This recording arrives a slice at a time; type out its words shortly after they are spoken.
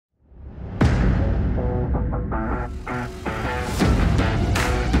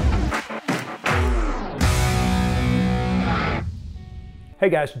Hey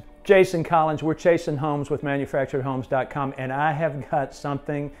guys, Jason Collins. We're chasing homes with manufacturedhomes.com, and I have got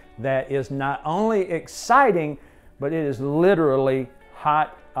something that is not only exciting, but it is literally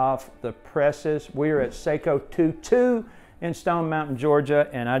hot off the presses. We are at SECO22 in Stone Mountain, Georgia,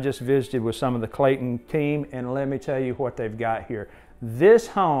 and I just visited with some of the Clayton team, and let me tell you what they've got here. This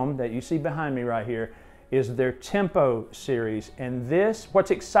home that you see behind me right here is their Tempo series, and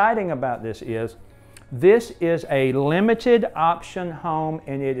what's exciting about this is a limited option home,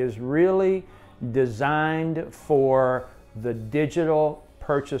 and it is really designed for the digital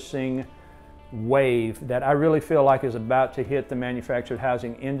purchasing wave that I really feel like is about to hit the manufactured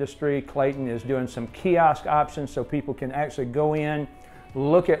housing industry. Clayton is doing some kiosk options so people can actually go in,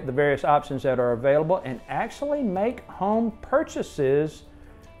 look at the various options that are available, and actually make home purchases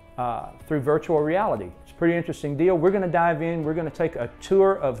through virtual reality. It's a pretty interesting deal. We're going to dive in. We're going to take a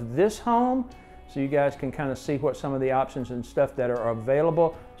tour of this home so you guys can kind of see what some of the options and stuff that are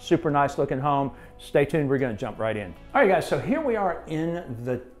available. Super nice looking home. Stay tuned, we're gonna jump right in. All right guys, so here we are in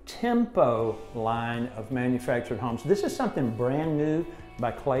the Tempo line of manufactured homes. This is something brand new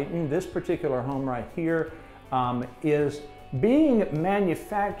by Clayton. This particular home right here is being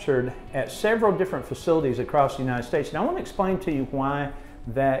manufactured at several different facilities across the United States. And I want to explain to you why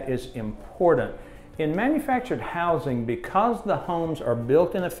that is important. In manufactured housing, because the homes are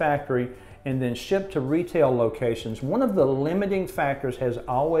built in a factory and then shipped to retail locations, one of the limiting factors has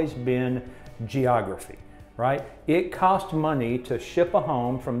always been geography, right? It costs money to ship a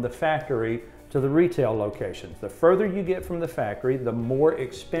home from the factory to the retail locations. The further you get from the factory, the more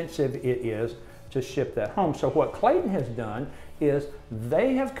expensive it is to ship that home. So what Clayton has done is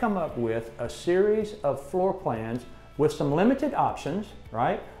they have come up with a series of floor plans with some limited options,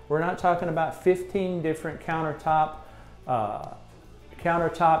 right? We're not talking about 15 different countertop,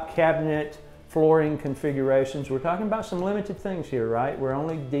 cabinet, flooring configurations. We're talking about some limited things here, right? We're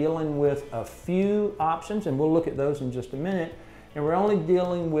only dealing with a few options, and we'll look at those in just a minute. And we're only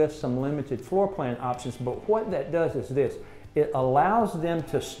dealing with some limited floor plan options, but what that does is this. It allows them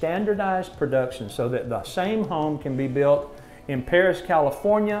to standardize production so that the same home can be built in Paris,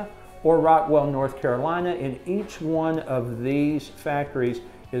 California, or Rockwell, North Carolina, and each one of these factories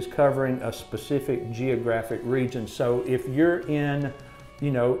is covering a specific geographic region. So if you're in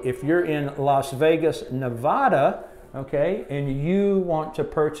Las Vegas, Nevada, okay, and you want to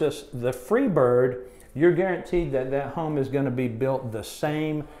purchase the Freebird, you're guaranteed that that home is going to be built the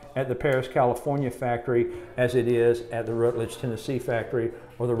same at the Paris, California factory as it is at the Rutledge, Tennessee factory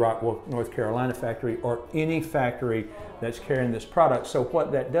or the Rockwell, North Carolina factory, or any factory that's carrying this product. So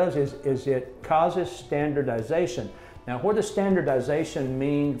what that does is it causes standardization. Now, what does standardization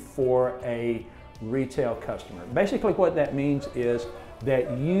mean for a retail customer? Basically what that means is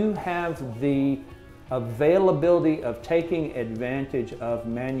that you have the availability of taking advantage of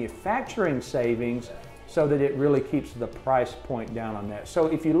manufacturing savings so that it really keeps the price point down on that. So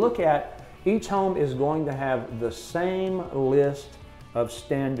if you look at, each home is going to have the same list of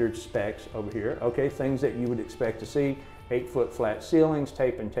standard specs over here, okay, things that you would expect to see: 8-foot flat ceilings,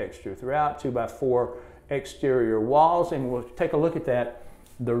 tape and texture throughout, 2x4 exterior walls, and we'll take a look at that.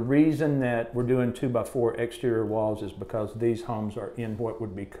 The reason that we're doing 2x4 exterior walls is because these homes are in what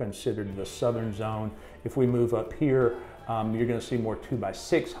would be considered the southern zone. If we move up here, you're going to see more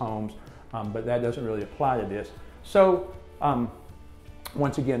 2x6 homes, but that doesn't really apply to this. So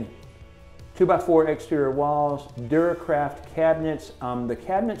once again, 2x4 exterior walls, Duracraft cabinets. The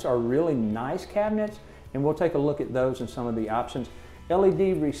cabinets are really nice cabinets, and we'll take a look at those and some of the options.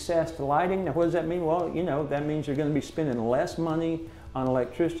 LED recessed lighting. Now what does that mean? Well, you know, that means you're going to be spending less money on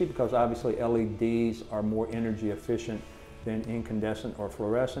electricity because obviously LEDs are more energy efficient than incandescent or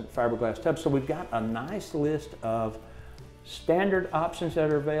fluorescent. Fiberglass tubs. So we've got a nice list of standard options that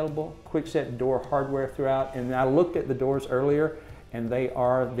are available, quick-set door hardware throughout. And I looked at the doors earlier, and they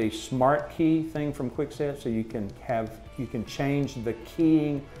are the smart key thing from Kwikset, so you can change the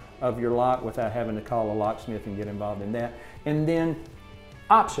keying of your lock without having to call a locksmith and get involved in that. And then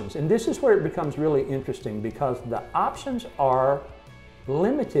options, and this is where it becomes really interesting because the options are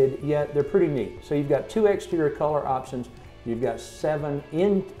limited, yet they're pretty neat. So you've got 2 exterior color options, you've got 2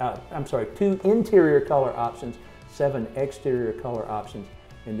 interior color options, 7 exterior color options,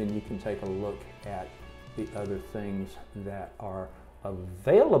 and then you can take a look at the other things that are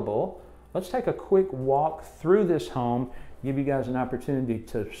available. Let's take a quick walk through this home, give you guys an opportunity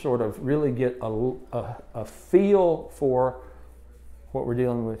to sort of really get a feel for what we're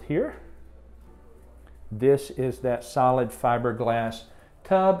dealing with here. This is that solid fiberglass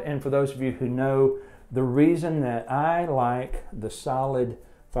tub, and for those of you who know, the reason that I like the solid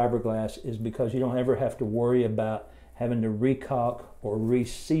fiberglass is because you don't ever have to worry about having to recaulk or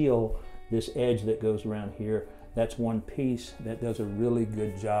reseal this edge that goes around here. That's one piece that does a really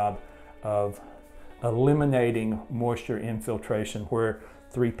good job of eliminating moisture infiltration where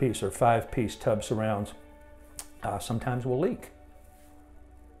 3-piece or 5-piece tub surrounds sometimes will leak.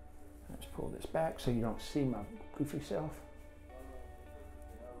 Let's pull this back so you don't see my goofy self.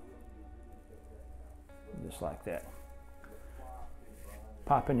 Just like that.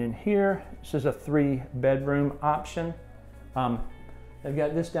 Popping in here, this is a 3-bedroom option. They've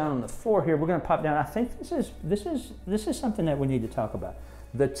got this down on the floor here. We're going to pop down. I think this is something that we need to talk about.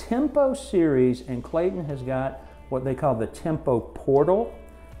 The Tempo series, and Clayton has got what they call the Tempo portal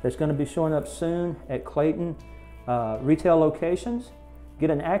that's going to be showing up soon at Clayton retail locations. Get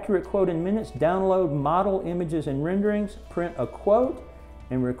an accurate quote in minutes, download model images and renderings, print a quote,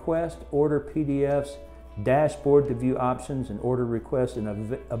 and request order PDFs, dashboard to view options and order requests,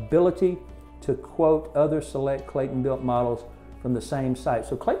 and ability to quote other select Clayton built models from the same site.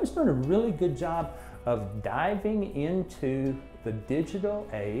 So Clayton's doing a really good job of diving into the digital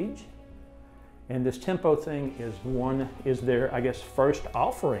age, and this Tempo thing is their, I guess, first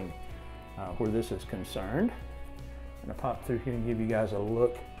offering where this is concerned. I'm gonna pop through here and give you guys a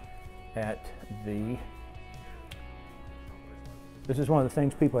look at this is one of the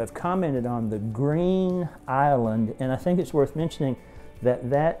things people have commented on, the green island, and I think it's worth mentioning that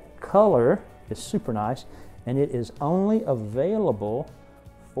that color is super nice, and it is only available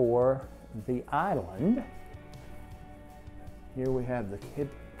for the island. Here we have the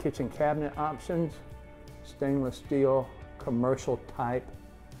kitchen cabinet options, stainless steel commercial type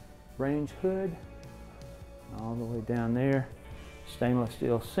range hood, all the way down there, stainless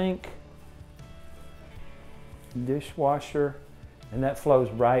steel sink, dishwasher, and that flows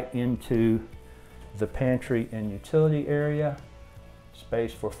right into the pantry and utility area.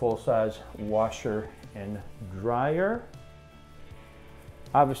 Space for full-size washer and dryer.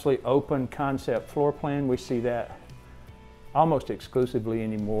 Obviously open concept floor plan. We see that almost exclusively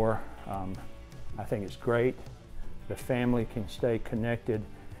anymore. I think it's great. The family can stay connected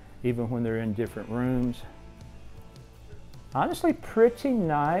even when they're in different rooms. Honestly, pretty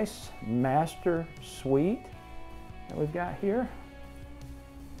nice master suite that we've got here.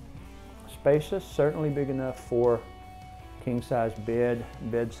 Spacious, certainly big enough for king-size bed,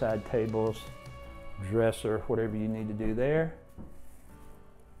 bedside tables, dresser, whatever you need to do there.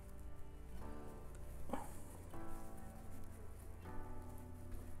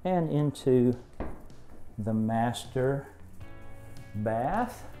 And into the master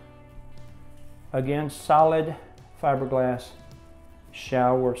bath. Again, solid fiberglass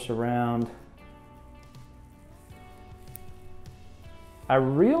shower surround. I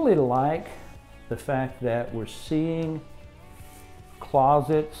really like the fact that we're seeing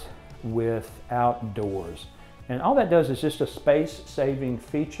closets without doors. And all that does is just a space-saving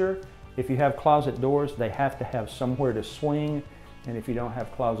feature. If you have closet doors, they have to have somewhere to swing. And if you don't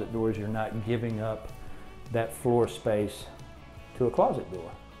have closet doors, you're not giving up that floor space to a closet door.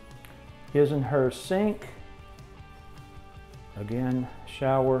 His and her sink. Again,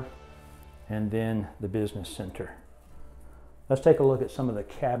 shower, and then the business center. Let's take a look at some of the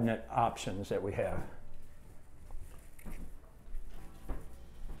cabinet options that we have.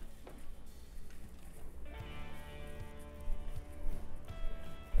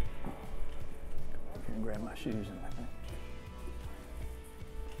 I can grab my shoes in my thing.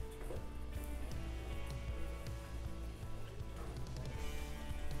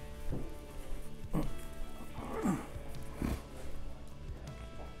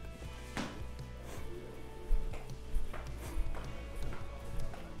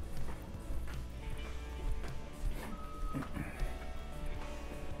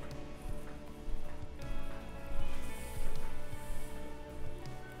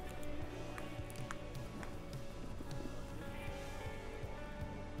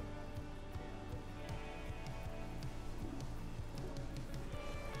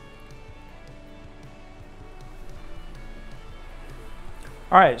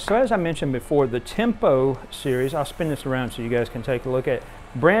 All right, so as I mentioned before, the Tempo series, I'll spin this around so you guys can take a look at it.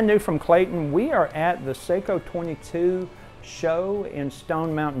 Brand new from Clayton. We are at the SECO22 show in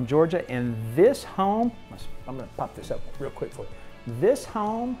Stone Mountain, Georgia, and this home, I'm gonna pop this up real quick for you. This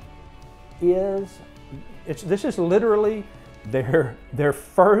home this is literally their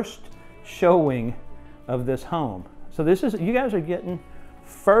first showing of this home. So this is, you guys are getting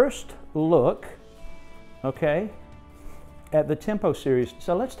first look, okay, at the Tempo series.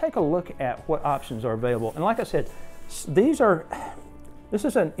 So let's take a look at what options are available. And like I said, this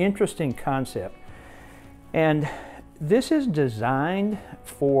is an interesting concept. And this is designed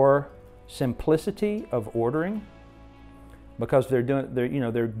for simplicity of ordering. because they're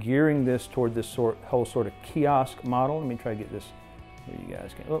gearing this toward this whole sort of kiosk model. Let me try to get this where you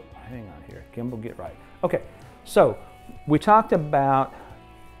guys can. Oh, hang on here, gimbal, get right. Okay, so we talked about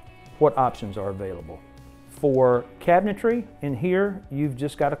what options are available. For cabinetry in here, you've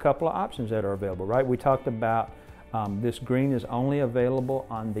just got a couple of options that are available, right? We talked about this green is only available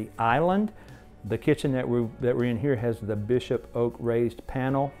on the island. The kitchen that we're in here has the Bishop Oak raised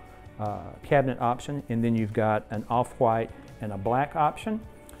panel cabinet option, and then you've got an off-white and a black option.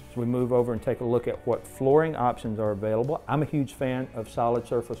 So we move over and take a look at what flooring options are available. I'm a huge fan of solid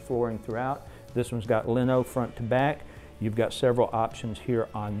surface flooring throughout. This one's got lino front to back. You've got several options here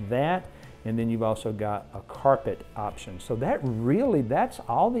on that. And then you've also got a carpet option. So that's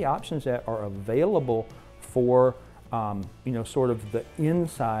all the options that are available for sort of the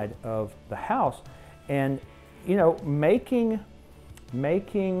inside of the house. And making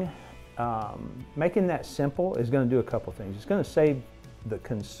that simple is going to do a couple things. It's going to save the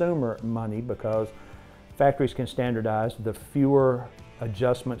consumer money because factories can standardize. The fewer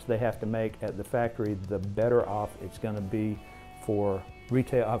adjustments they have to make at the factory, the better off it's going to be for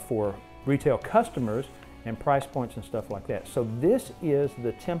retail customers and price points and stuff like that. So this is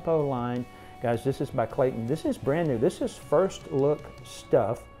the Tempo line. Guys, this is by Clayton. This is brand new. This is first look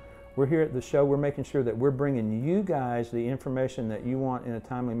stuff. We're here at the show. We're making sure that we're bringing you guys the information that you want in a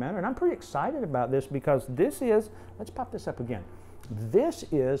timely manner. And I'm pretty excited about this because this is, let's pop this up again. This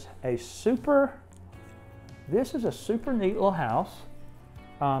is a super neat little house.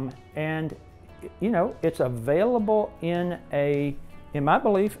 And it's available in my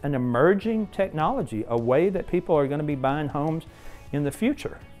belief, an emerging technology, a way that people are going to be buying homes in the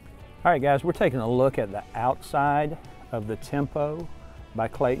future. All right, guys, we're taking a look at the outside of the Tempo by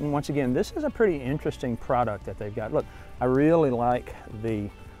Clayton. Once again, this is a pretty interesting product that they've got. Look, I really like the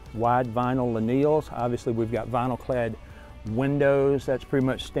wide vinyl lineals. Obviously, we've got vinyl clad windows. That's pretty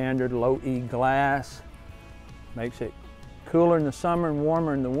much standard low E glass. Makes it cooler in the summer and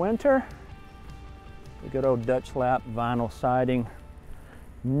warmer in the winter. The good old Dutch lap vinyl siding.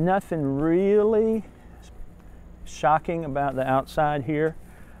 Nothing really shocking about the outside here.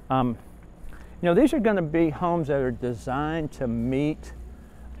 These are going to be homes that are designed to meet,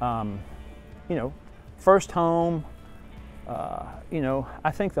 first home.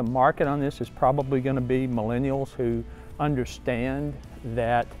 I think the market on this is probably going to be millennials who understand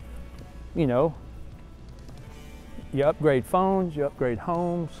that, you upgrade phones, you upgrade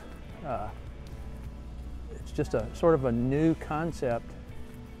homes. It's just a sort of a new concept.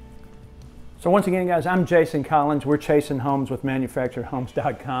 So once again, guys, I'm Jason Collins. We're chasing homes with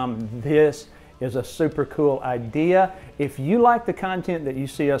manufacturedhomes.com. This is a super cool idea. If you like the content that you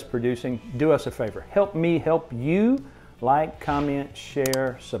see us producing, do us a favor. Help me help you. Like, comment,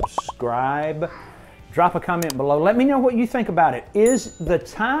 share, subscribe. Drop a comment below. Let me know what you think about it. Is the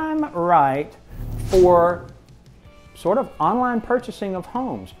time right for sort of online purchasing of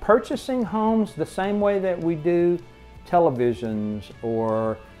homes? Purchasing homes the same way that we do televisions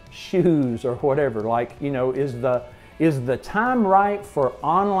or shoes or whatever. Like, is the time right for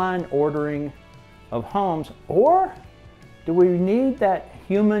online ordering of homes, or do we need that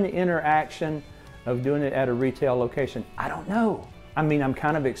human interaction of doing it at a retail location? I don't know. I mean, I'm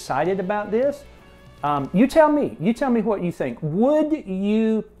kind of excited about this. You tell me what you think. Would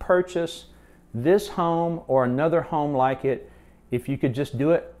you purchase this home or another home like it if you could just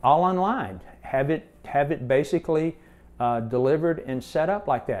do it all online? Have it basically delivered and set up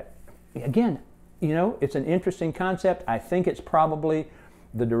like that. Again, it's an interesting concept. I think it's probably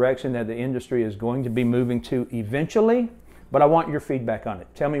the direction that the industry is going to be moving to eventually, but I want your feedback on it.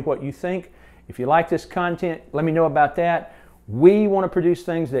 Tell me what you think. If you like this content, let me know about that. We want to produce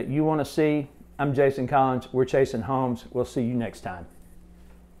things that you want to see. I'm Jason Collins. We're chasing homes. We'll see you next time.